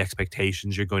have the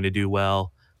expectations you're going to do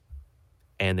well,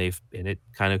 and it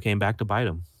kind of came back to bite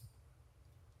them.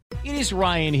 It is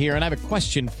Ryan here, and I have a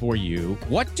question for you.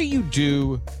 What do you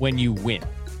do when you win?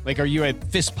 Like, are you a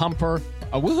fist pumper,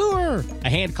 a woohooer, a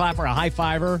hand clapper, a high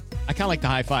fiver? I kind of like the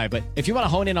high five, but if you want to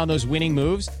hone in on those winning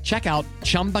moves, check out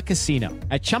Chumba Casino.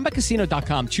 At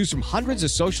ChumbaCasino.com, choose from hundreds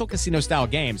of social casino-style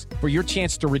games for your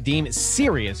chance to redeem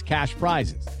serious cash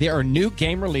prizes. There are new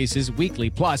game releases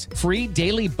weekly, plus free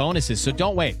daily bonuses. So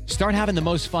don't wait. Start having the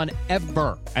most fun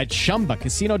ever at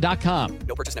ChumbaCasino.com.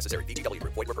 No purchase necessary. VGW.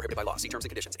 Void where prohibited by law. See terms and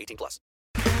conditions. 18+.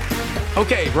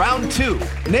 Okay, round two.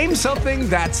 Name something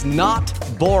that's not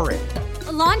boring.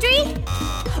 A laundry?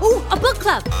 Ooh, a book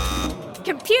club.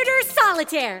 Computer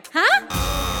solitaire, huh?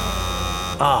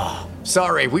 Ah,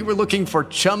 sorry, we were looking for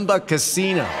Chumba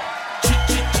Casino.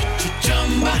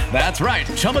 That's right,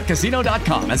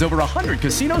 ChumbaCasino.com has over 100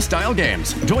 casino-style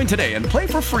games. Join today and play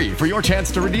for free for your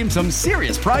chance to redeem some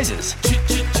serious prizes.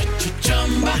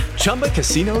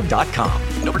 ChumbaCasino.com.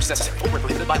 No purchase necessary. Void where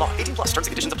prohibited by law. 18+. Terms and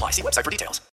conditions apply. See website for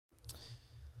details.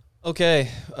 Okay,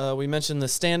 we mentioned the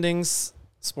standings.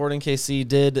 Sporting KC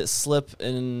did slip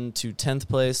into 10th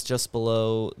place, just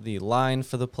below the line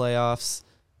for the playoffs.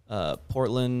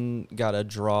 Portland got a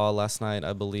draw last night,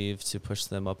 I believe, to push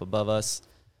them up above us.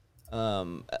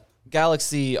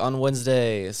 Galaxy on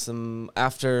Wednesday, some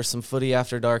footy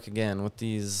after dark again with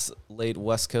these late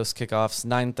West Coast kickoffs,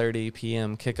 9:30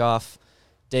 p.m. kickoff.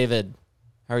 David,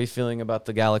 how are you feeling about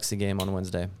the Galaxy game on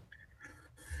Wednesday?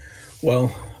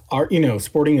 Well,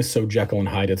 Sporting is so Jekyll and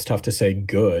Hyde. It's tough to say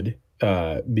good.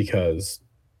 Because,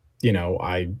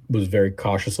 I was very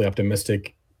cautiously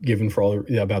optimistic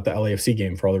about the LAFC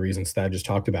game for all the reasons Thad just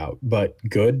talked about. But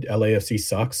good, LAFC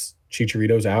sucks.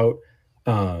 Chicharito's out.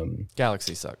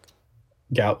 Galaxy suck.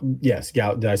 Did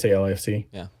I say LAFC?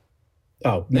 Yeah.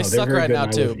 Oh, no, they suck very right good, now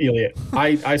too.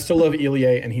 I still love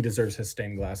Ilie, and he deserves his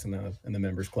stained glass in the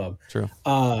members club. True.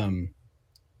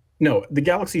 No, the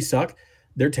Galaxy suck.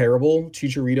 They're terrible.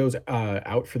 Chicharito's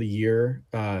out for the year.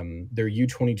 Their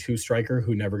U22 striker,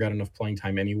 who never got enough playing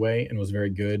time anyway and was very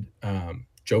good,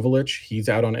 Jovic, he's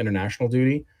out on international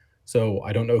duty. So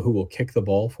I don't know who will kick the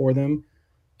ball for them.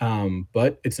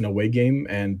 But it's an away game,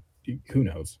 and who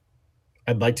knows?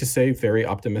 I'd like to say very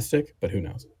optimistic, but who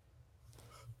knows?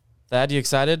 Thad, you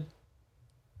excited?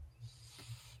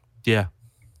 Yeah.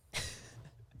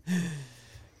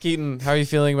 Keaton, how are you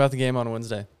feeling about the game on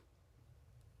Wednesday?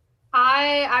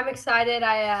 I'm excited.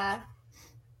 I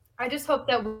just hope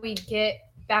that we get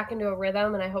back into a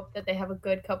rhythm, and I hope that they have a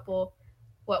good couple,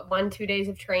 1-2 days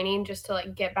of training just to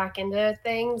get back into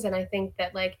things. And I think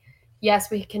that yes,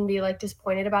 we can be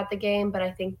disappointed about the game, but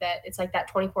I think that it's that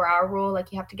 24-hour rule.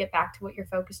 You have to get back to what you're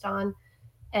focused on.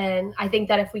 And I think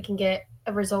that if we can get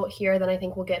a result here, then I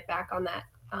think we'll get back on that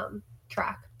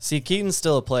track. See, Keaton's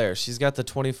still a player. She's got the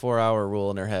 24-hour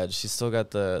rule in her head. She's still got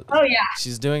the. Oh yeah.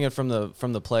 She's doing it from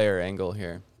the player angle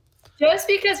here. Just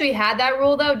because we had that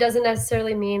rule though doesn't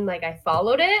necessarily mean I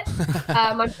followed it.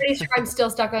 I'm pretty sure I'm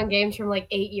still stuck on games from 8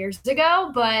 years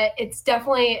ago, but it's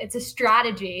a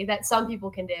strategy that some people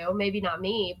can do. Maybe not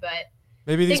me, but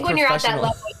maybe I think when you're at that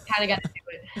level, you kind of got to do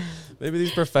it. Maybe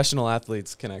these professional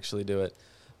athletes can actually do it.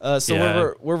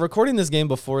 We're recording this game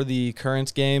before the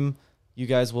current game. You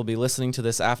guys will be listening to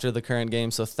this after the current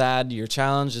game. So Thad, your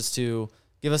challenge is to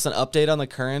give us an update on the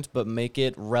current, but make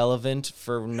it relevant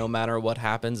for no matter what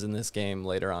happens in this game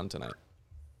later on tonight.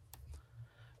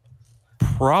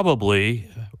 Probably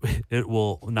it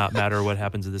will not matter what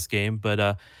happens in this game,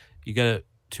 but you got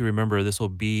to remember this will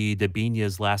be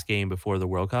Debinha's last game before the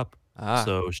World Cup.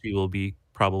 So she will be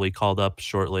probably called up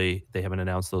shortly. They haven't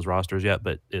announced those rosters yet,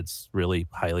 but it's really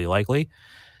highly likely.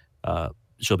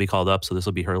 She'll be called up, so this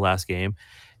will be her last game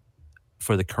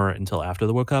for the current until after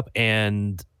the World Cup.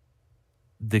 And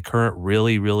the current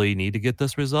really, really need to get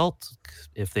this result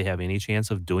if they have any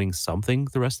chance of doing something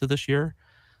the rest of this year.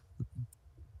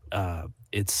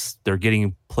 They're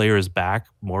getting players back.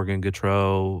 Morgan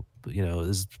Gautreau,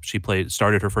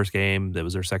 started her first game. That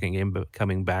was her second game, but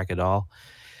coming back at all.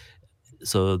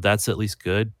 So that's at least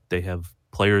good. They have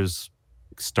players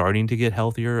starting to get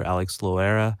healthier. Alex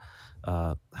Loera,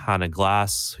 Hannah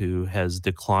Glass, who has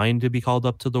declined to be called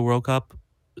up to the World Cup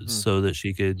so that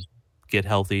she could get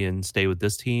healthy and stay with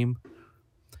this team.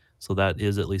 So that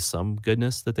is at least some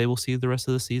goodness that they will see the rest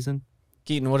of the season.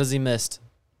 Keaton, what has he missed?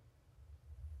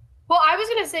 Well, I was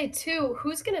going to say, too,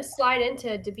 who's going to slide into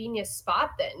Debinya's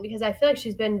spot then? Because I feel like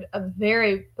she's been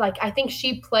I think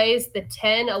she plays the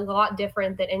 10 a lot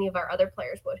different than any of our other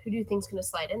players would. Who do you think is going to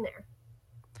slide in there?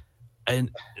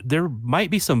 And there might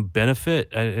be some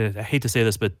benefit. I hate to say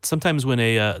this, but sometimes when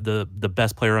the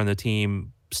best player on the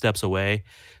team steps away,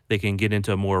 they can get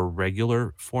into a more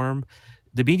regular form.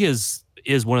 Debinya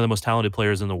is one of the most talented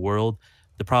players in the world.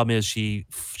 The problem is she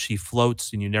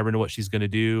floats, and you never know what she's going to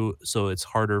do. So it's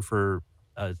harder for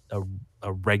a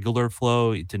regular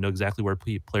flow to know exactly where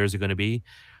players are going to be.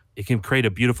 It can create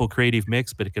a beautiful creative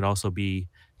mix, but it can also be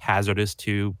hazardous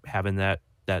to having that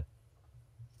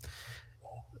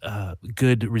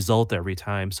good result every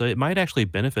time. So it might actually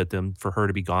benefit them for her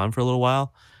to be gone for a little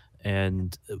while.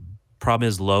 And problem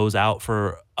is Lowe's out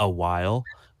for a while.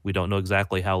 We don't know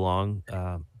exactly how long.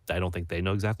 I don't think they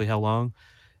know exactly how long.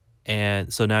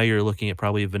 And so now you're looking at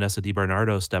probably Vanessa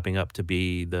DiBernardo stepping up to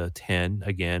be the 10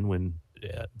 again when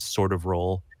sort of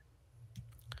role.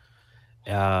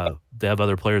 They have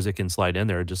other players that can slide in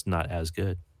there, just not as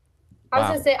good. I was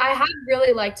going to say, I have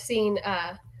really liked seeing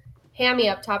Hammy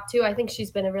up top too. I think she's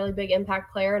been a really big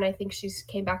impact player, and I think she's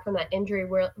came back from that injury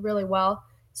really well.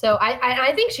 So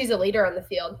I think she's a leader on the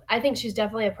field. I think she's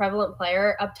definitely a prevalent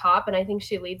player up top, and I think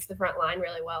she leads the front line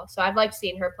really well. So I've liked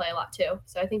seeing her play a lot too.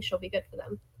 So I think she'll be good for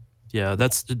them. Yeah,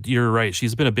 you're right.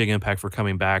 She's been a big impact for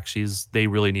coming back. They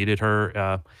really needed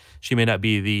her. She may not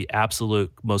be the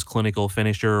absolute most clinical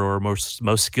finisher or most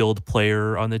skilled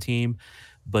player on the team,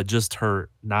 but just her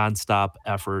nonstop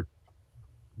effort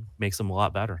makes them a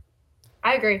lot better.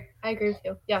 I agree with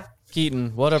you. Yeah.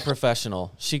 Keaton, what a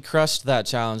professional. She crushed that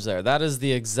challenge there. That is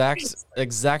the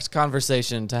exact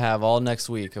conversation to have all next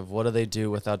week of what do they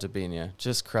do without Debinya.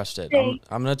 Just crushed it.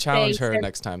 I'm going to challenge her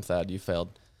next time, Thad. You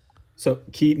failed. So,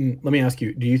 Keaton, let me ask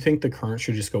you, do you think the Current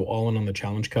should just go all in on the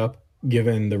Challenge Cup,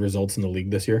 given the results in the league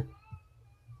this year?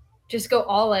 Just go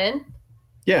all in?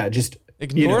 Yeah, just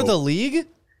ignore the league?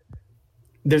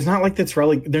 There's not like that's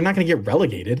they're not going to get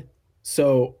relegated.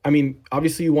 So, I mean,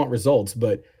 obviously you want results,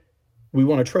 but we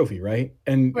want a trophy, right?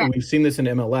 And we've seen this in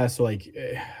MLS. So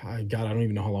I don't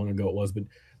even know how long ago it was, but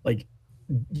like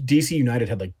DC United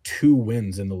had like 2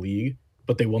 wins in the league,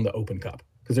 but they won the Open Cup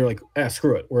because they're like,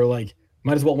 screw it. We're like,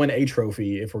 might as well win a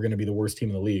trophy if we're going to be the worst team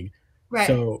in the league. Right.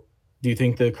 So do you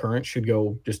think the Current should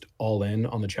go just all in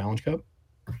on the Challenge Cup?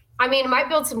 I mean, it might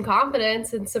build some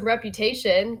confidence and some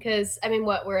reputation because, I mean,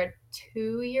 we're a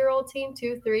 2-year-old team,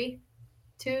 2, 3?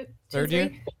 Third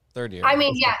year? Third year. I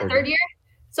mean, yeah, third year.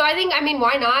 So I think,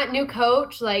 why not? New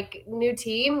coach, new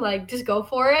team, just go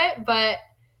for it. But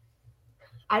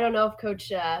I don't know if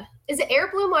Coach is it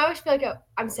Airbloom? I always feel like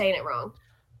I'm saying it wrong.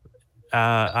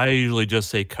 I usually just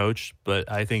say coach, but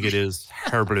I think it is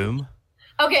Airbloom.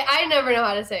 Okay, I never know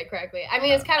how to say it correctly. I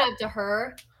mean, it's kind of up to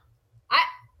her.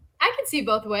 I can see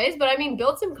both ways, but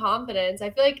build some confidence. I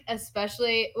feel like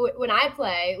especially when I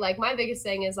play, my biggest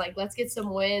thing is let's get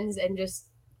some wins and just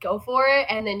go for it,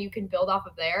 and then you can build off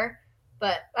of there.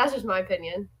 But that's just my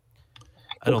opinion.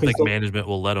 I don't think management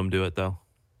will let them do it, though.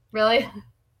 Really?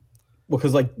 Well,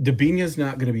 because Debinya's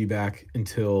not going to be back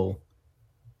until,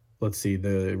 let's see,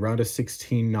 the round of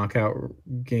 16 knockout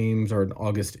games are on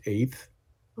August 8th.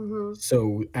 Mm-hmm.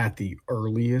 So at the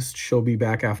earliest, she'll be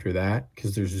back after that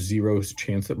because there's 0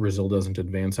 chance that Brazil doesn't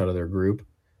advance out of their group.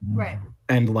 Right.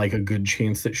 And a good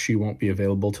chance that she won't be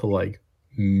available till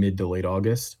mid to late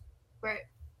August. Right.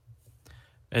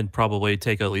 And probably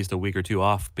take at least a week or 2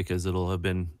 off because it'll have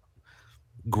been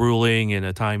grueling and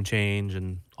a time change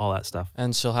and all that stuff.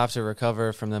 And she'll have to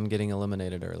recover from them getting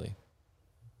eliminated early.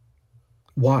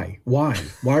 Why? Why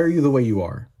are you the way you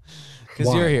are?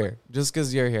 Because you're here. Just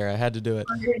because you're here. I had to do it.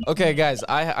 Okay, guys,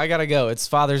 I got to go. It's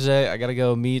Father's Day. I got to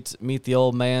go meet the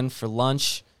old man for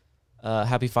lunch.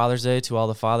 Happy Father's Day to all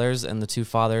the fathers and the 2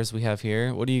 fathers we have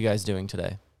here. What are you guys doing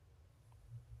today?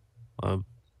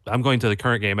 I'm going to the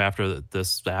Current game after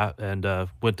this and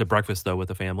went to breakfast, though, with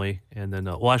the family. And then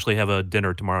we'll actually have a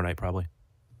dinner tomorrow night, probably.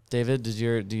 David,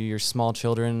 do your small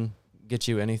children get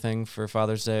you anything for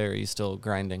Father's Day, or are you still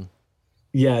grinding?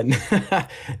 Yeah,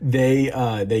 they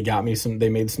got me they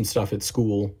made some stuff at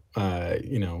school.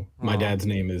 My dad's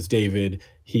name is David.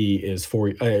 He is 4.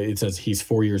 It says he's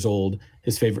 4 years old.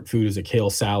 His favorite food is a kale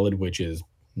salad, which is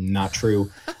not true.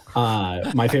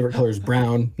 My favorite color is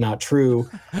brown, not true.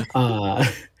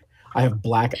 I have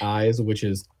black eyes, which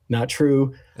is not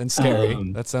true. And scary.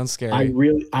 That sounds scary.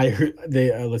 I heard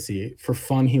let's see. For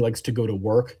fun, he likes to go to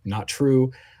work. Not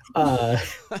true.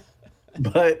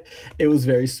 But it was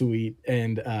very sweet.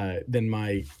 And then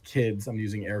my kids, I'm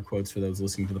using air quotes for those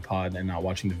listening to the pod and not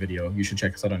watching the video. You should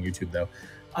check us out on YouTube, though.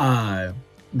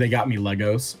 they got me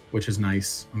Legos, which is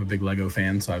nice. I'm a big Lego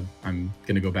fan, so I'm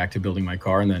going to go back to building my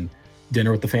car, and then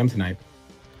dinner with the fam tonight.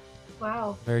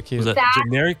 Wow. Very cute. Was it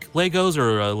generic Legos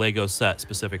or a Lego set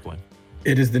specific one?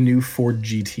 It is the new Ford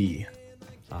GT.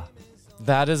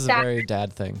 That is a very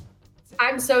dad thing.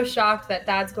 I'm so shocked that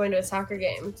Dad's going to a soccer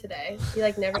game today. He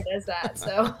like never does that.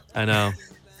 So I know.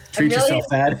 Treat yourself,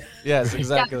 Dad. Yes,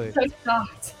 exactly. Yeah, I'm so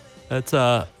shocked.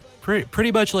 That's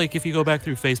pretty much like if you go back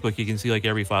through Facebook, you can see like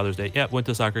every Father's Day. Yeah, went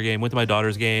to a soccer game, went to my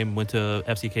daughter's game, went to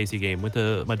FCKC game, went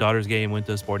to my daughter's game, went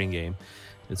to a sporting game.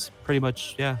 It's pretty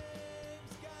much, yeah.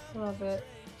 Love it.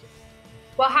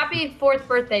 Well, happy 4th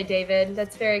birthday, David.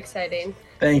 That's very exciting.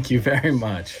 Thank you very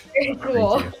much. Very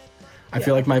cool. I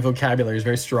feel like my vocabulary is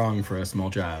very strong for a small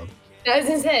child. I was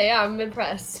gonna say, yeah, I'm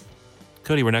impressed.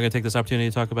 Cody, we're not going to take this opportunity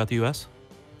to talk about the U.S.?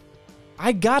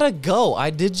 I gotta go.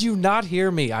 Did you not hear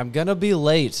me? I'm gonna be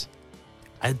late.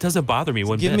 It doesn't bother me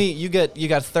one Give bit. me, you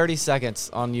got 30 seconds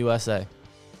on USA.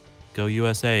 Go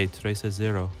USA,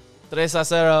 3-0.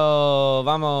 3-0,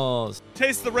 vamos.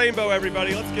 Taste the rainbow,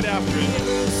 everybody. Let's get after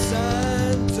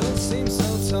it. Don't seem so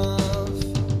tough.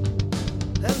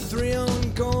 And 3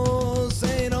 own goals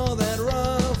ain't all that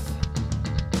rough.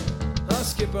 Our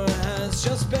skipper has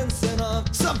just been sent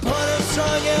off. Supporters strong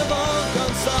have all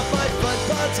gone soft. My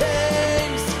football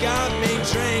team's got me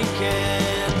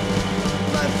drinking.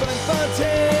 My football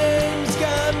team's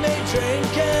got me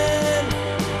drinking.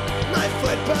 My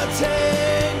football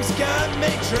team's got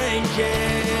me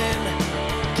drinking.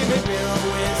 Give me beer or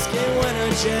whiskey, wine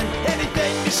or gin,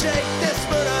 anything to shake this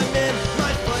mood I'm in.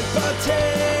 My football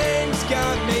team's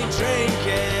got me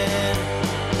drinking.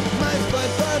 My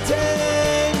football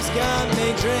team's got me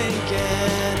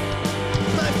drinking.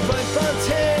 My football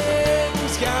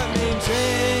team's got me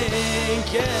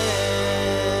drinking.